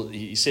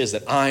 he says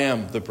that I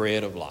am the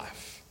bread of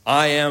life.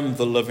 I am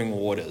the living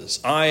waters.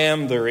 I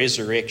am the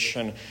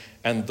resurrection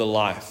and the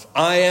life.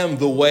 I am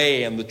the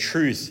way and the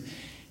truth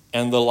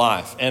and the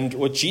life. And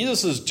what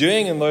Jesus is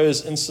doing in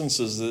those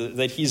instances is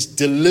that he's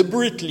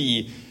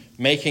deliberately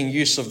making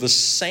use of the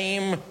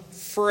same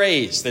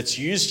phrase that's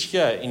used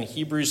here in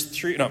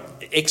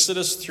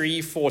Exodus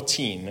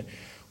 3:14,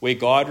 where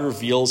God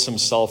reveals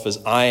himself as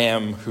I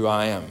am who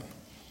I am.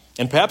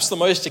 And perhaps the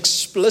most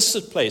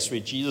explicit place where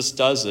Jesus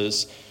does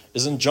this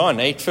is in John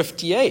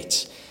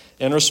 8:58,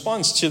 in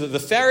response to the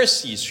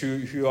Pharisees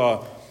who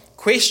are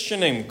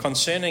questioning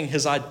concerning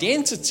his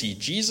identity.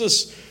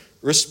 Jesus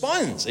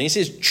responds and he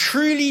says,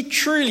 "Truly,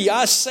 truly,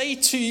 I say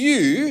to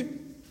you,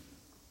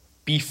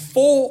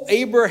 before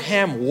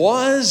Abraham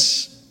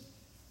was,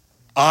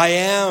 I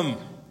am."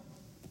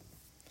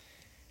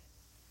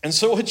 And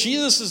so what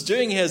Jesus is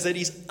doing here is that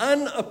he's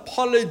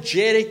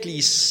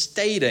unapologetically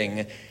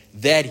stating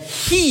that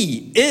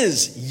he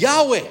is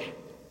Yahweh,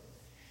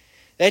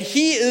 that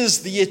he is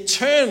the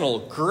eternal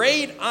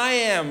great I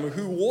am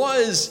who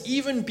was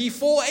even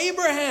before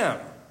Abraham.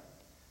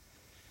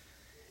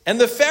 And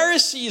the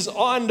Pharisees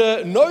are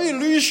under no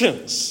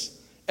illusions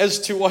as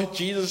to what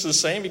Jesus is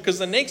saying, because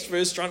the next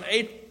verse, John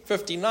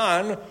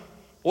 8:59,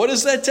 what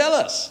does that tell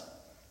us?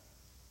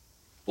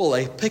 Well,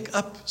 they pick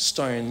up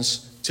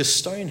stones to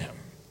stone him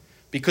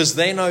because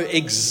they know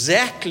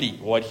exactly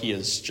what he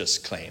has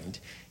just claimed.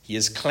 He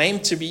has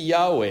claimed to be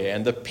Yahweh,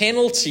 and the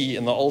penalty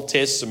in the Old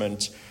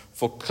Testament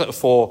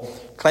for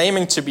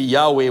claiming to be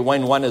Yahweh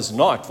when one is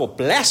not, for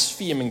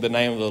blaspheming the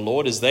name of the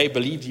Lord as they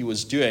believed he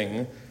was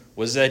doing,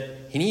 was that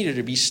he needed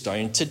to be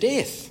stoned to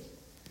death.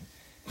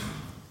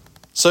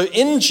 So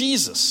in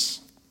Jesus,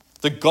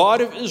 the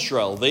God of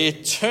Israel, the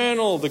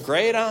eternal, the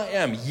great I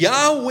am,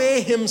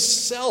 Yahweh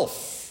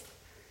himself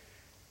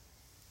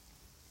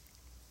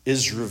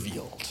is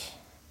revealed.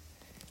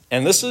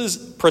 And this is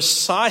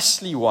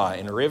precisely why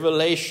in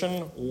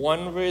Revelation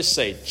 1 verse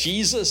 8,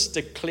 Jesus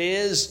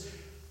declares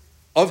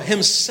of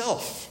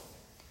himself,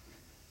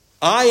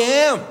 I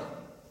am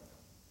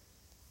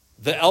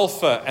the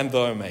Alpha and the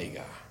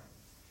Omega,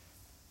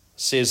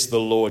 says the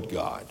Lord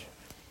God,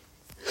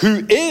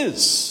 who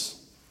is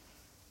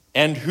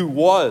and who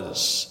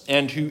was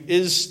and who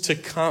is to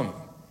come,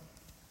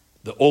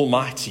 the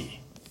Almighty.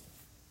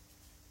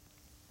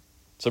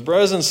 So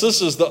brothers and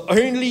sisters, the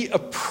only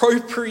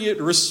appropriate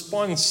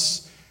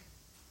response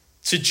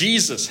to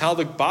Jesus, how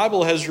the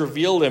Bible has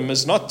revealed him,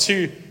 is not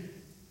to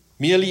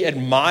merely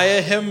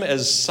admire him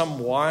as some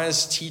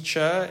wise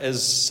teacher,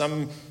 as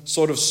some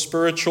sort of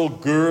spiritual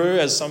guru,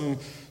 as some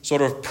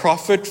sort of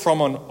prophet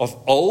of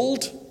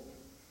old.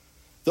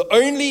 The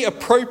only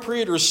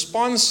appropriate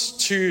response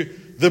to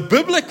the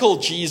biblical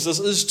Jesus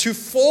is to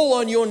fall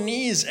on your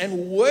knees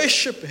and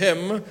worship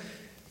him,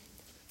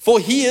 for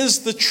he is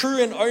the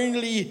true and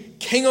only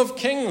King of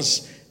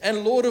Kings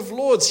and Lord of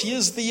Lords. He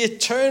is the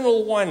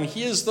eternal one.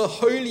 He is the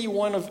Holy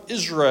One of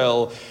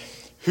Israel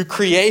who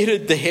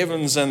created the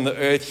heavens and the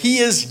earth. He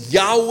is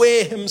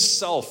Yahweh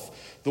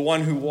himself, the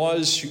one who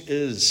was, who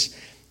is,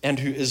 and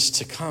who is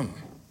to come.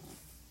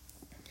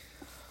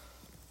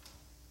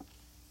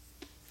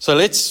 So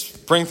let's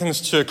bring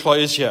things to a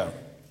close here.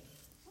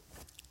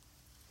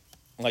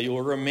 Now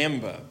you'll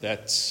remember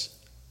that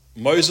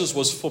Moses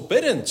was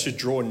forbidden to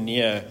draw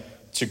near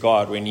to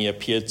God when he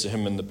appeared to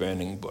him in the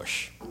burning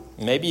bush.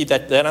 Maybe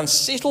that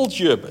unsettled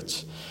you a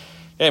bit.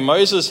 Yeah,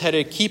 Moses had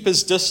to keep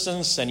his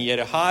distance and he had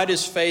to hide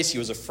his face. He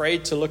was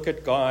afraid to look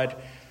at God.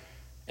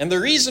 And the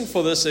reason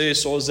for this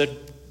was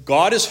that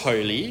God is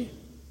holy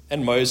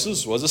and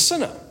Moses was a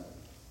sinner.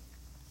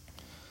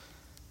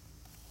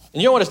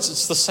 And you know what?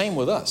 It's the same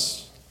with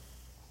us.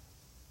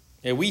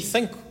 Yeah, we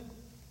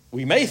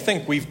may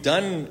think we've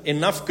done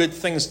enough good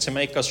things to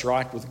make us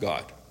right with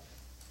God.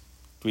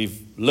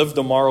 We've lived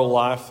a moral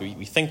life.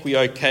 We think we're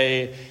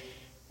okay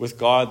with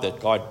God, that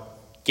God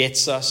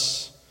gets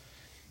us,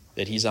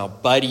 that he's our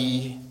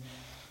buddy,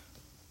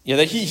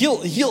 that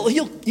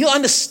he'll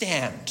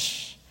understand,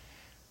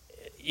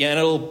 and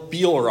it'll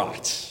be all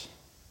right.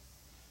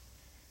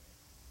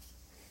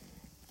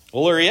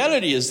 Well, the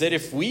reality is that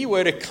if we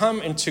were to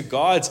come into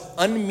God's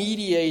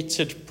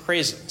unmediated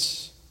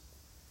presence,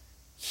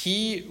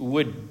 he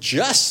would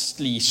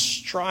justly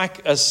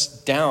strike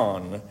us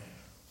down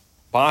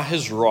by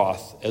his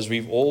wrath, as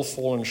we've all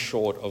fallen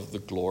short of the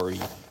glory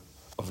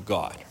of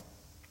God.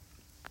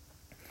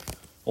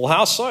 Well,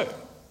 how so?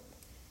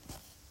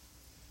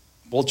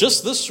 Well,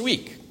 just this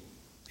week,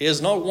 there's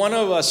not one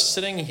of us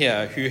sitting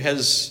here who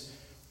has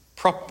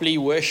properly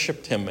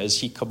worshipped him as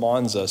he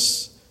commands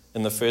us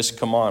in the first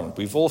commandment.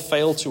 We've all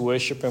failed to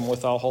worship him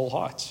with our whole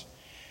hearts.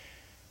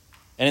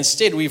 And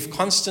instead, we've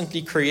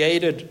constantly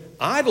created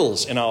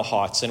idols in our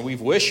hearts, and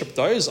we've worshipped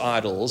those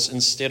idols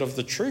instead of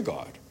the true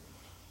God.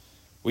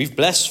 We've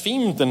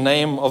blasphemed the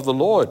name of the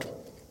Lord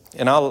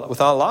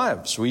with our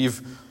lives.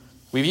 We've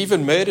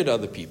even murdered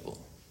other people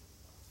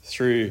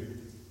through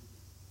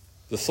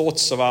the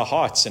thoughts of our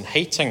hearts and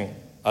hating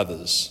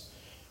others.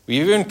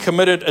 We've even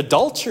committed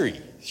adultery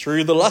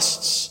through the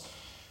lusts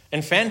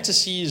and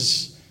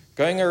fantasies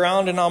going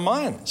around in our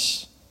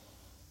minds.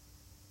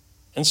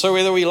 And so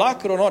whether we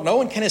like it or not, no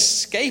one can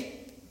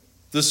escape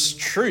this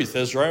truth,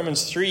 as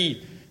Romans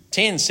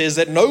 3:10 says,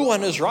 that no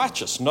one is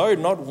righteous, no,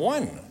 not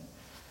one.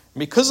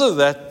 Because of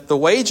that, the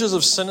wages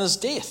of sin is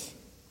death.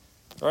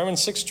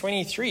 Romans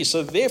 6:23.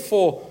 So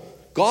therefore,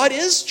 God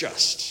is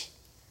just.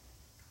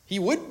 He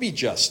would be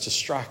just to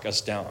strike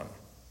us down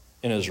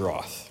in his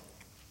wrath.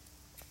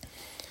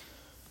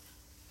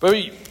 But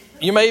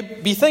you may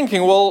be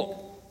thinking,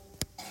 well,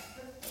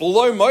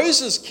 although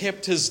Moses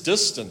kept his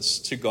distance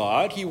to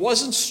God, he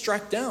wasn't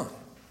struck down.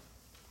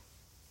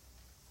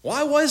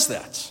 Why was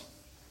that?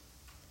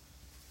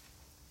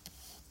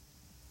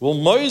 Well,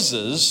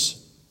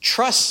 Moses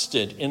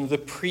trusted in the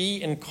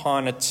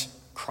pre-incarnate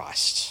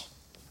Christ.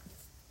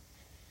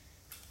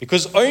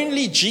 Because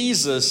only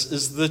Jesus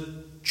is the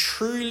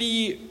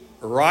truly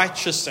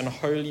righteous and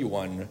holy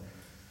one.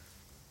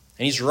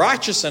 And he's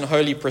righteous and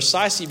holy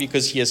precisely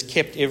because he has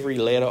kept every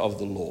letter of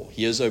the law.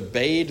 He has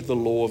obeyed the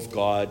law of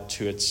God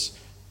to its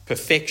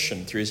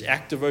perfection through his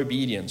act of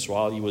obedience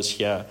while he was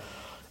here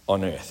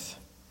on earth.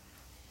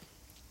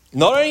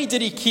 Not only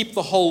did he keep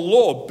the whole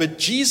law, but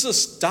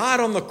Jesus died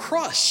on the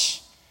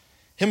cross,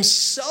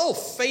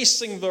 himself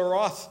facing the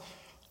wrath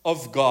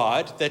of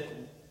God that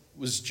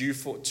was due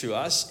to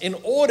us in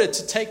order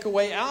to take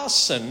away our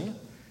sin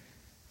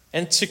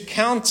and to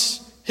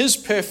count his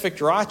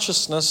perfect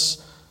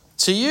righteousness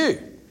to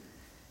you.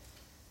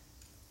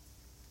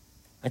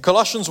 And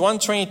Colossians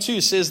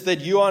 1:22 says that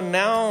you are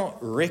now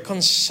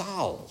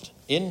reconciled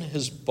in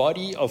his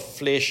body of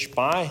flesh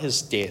by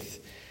his death,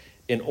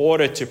 in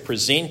order to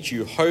present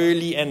you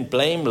holy and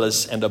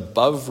blameless and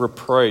above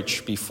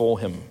reproach before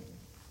him.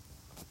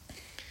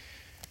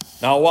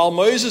 Now, while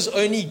Moses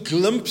only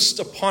glimpsed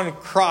upon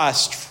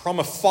Christ from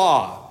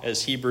afar,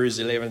 as Hebrews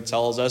 11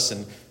 tells us,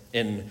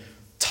 in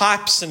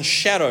types and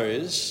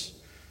shadows,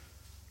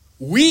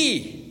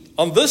 we,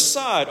 on this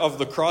side of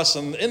the cross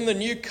and in the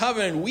new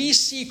covenant, we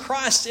see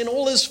Christ in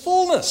all his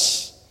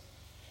fullness.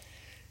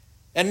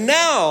 And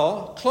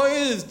now,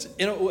 clothed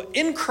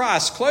in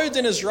Christ, clothed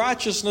in his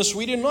righteousness,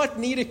 we do not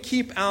need to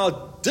keep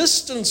our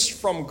distance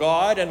from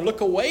God and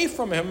look away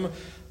from him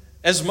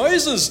as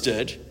Moses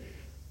did.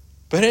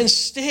 But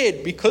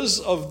instead, because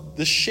of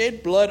the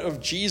shed blood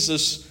of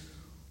Jesus,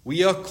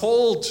 we are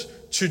called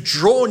to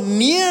draw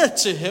near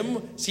to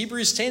him, as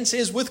Hebrews 10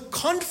 says, with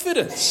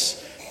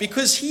confidence,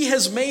 because he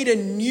has made a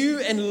new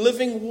and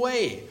living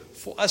way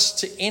for us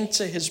to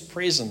enter his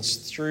presence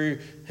through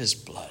his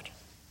blood.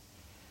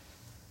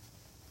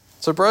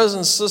 So, brothers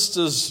and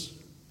sisters,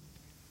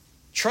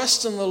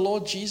 trust in the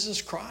Lord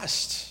Jesus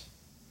Christ,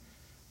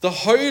 the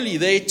holy,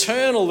 the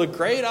eternal, the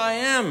great I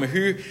am,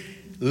 who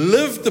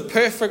lived the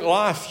perfect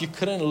life you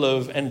couldn't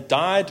live and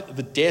died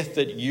the death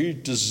that you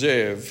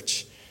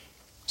deserved,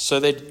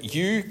 so that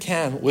you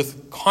can,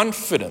 with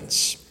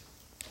confidence,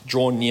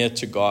 draw near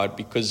to God,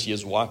 because he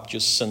has wiped your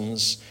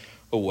sins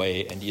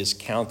away and he has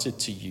counted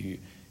to you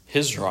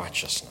his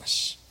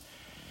righteousness.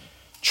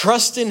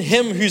 Trust in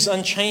him who's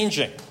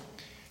unchanging,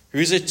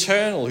 who's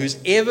eternal, who's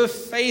ever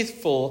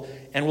faithful,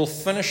 and will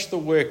finish the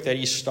work that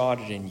he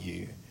started in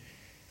you.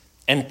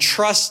 And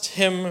trust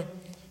him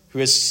who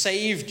has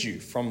saved you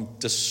from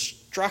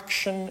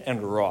destruction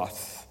and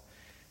wrath,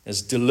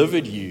 has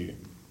delivered you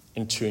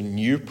into a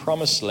new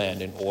promised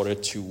land in order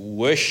to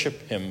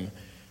worship him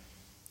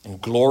and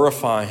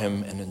glorify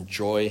him and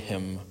enjoy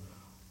him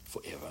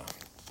forever.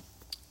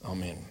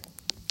 Amen.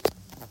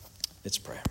 Let's pray.